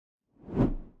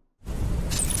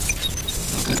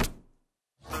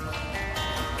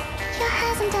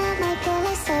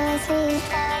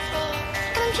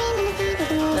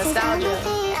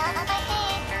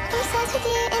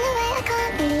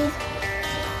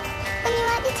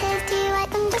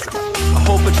I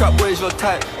hope a trap boy's your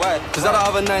type. Why? Cause I don't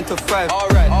have a 9 to 5.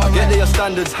 I get that your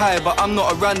standards high, but I'm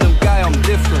not a random guy, I'm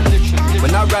different.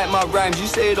 When I write my rhymes, you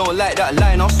say you don't like that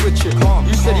line, I'll switch it.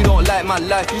 You said you don't like my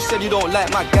life, you said you don't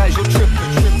like my guys, you're tripping.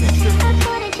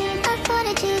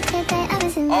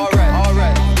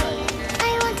 Alright.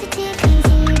 I wanted to please you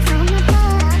from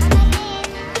above.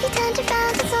 If you turned your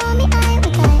frowns and saw me, I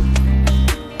would die.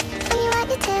 When you wipe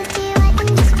your tears, do you wipe them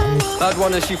just for me? Bad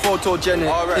one and she photogenic.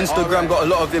 Instagram got a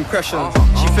lot of impressions.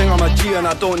 She think I'm a G and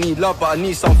I don't need love, but I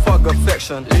need some thug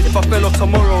affection. If I fell off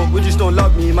tomorrow, would you still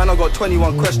love me? Man, I got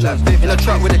 21 questions. In a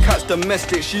track with the cat's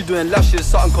domestic, she doing lashes,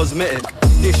 something cosmetic.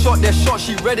 They shot their shot,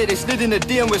 she read it, they slid in the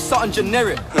DM with something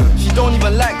generic. She don't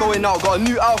even like going out, got a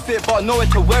new outfit but nowhere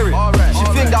to wear it. She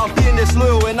think that I'm being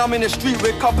disloyal when I'm in the street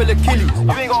with a couple of killies.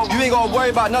 You ain't gotta worry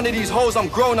about none of these hoes, I'm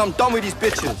grown, I'm done with these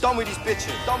bitches.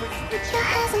 Your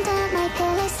hands under my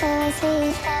pillow, so I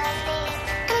sleep.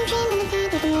 And I'm dreaming of you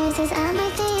with the roses at my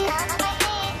feet.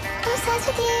 I'm obsessed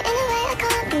with you in a way I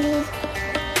can't believe.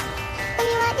 When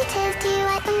you wipe your tears, do you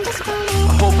wipe them just for me?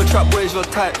 I hope a trap boy's your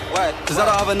type. Why? Cause I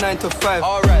don't have a 9 to 5.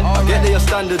 I get that your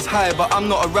standards high, but I'm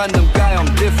not a random guy, I'm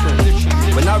different.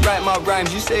 When I write my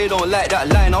rhymes, you say you don't like that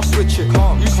line, I'll switch it.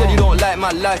 You said you don't like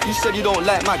my life, you said you don't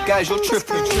like my guys, you're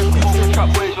tripping.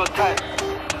 Trap boy's your type.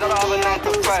 Cause I don't have a 9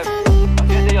 to 5. I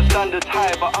get that your standards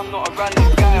high, but I'm not a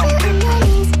random guy, I'm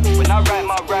different. When I write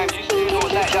my rhymes, you say you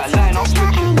don't like that line, I'll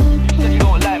switch it. You said you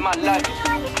don't like my life.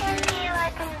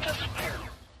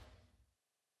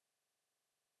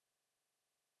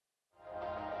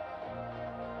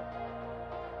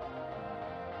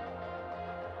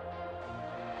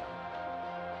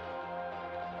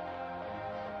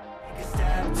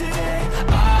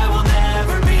 Today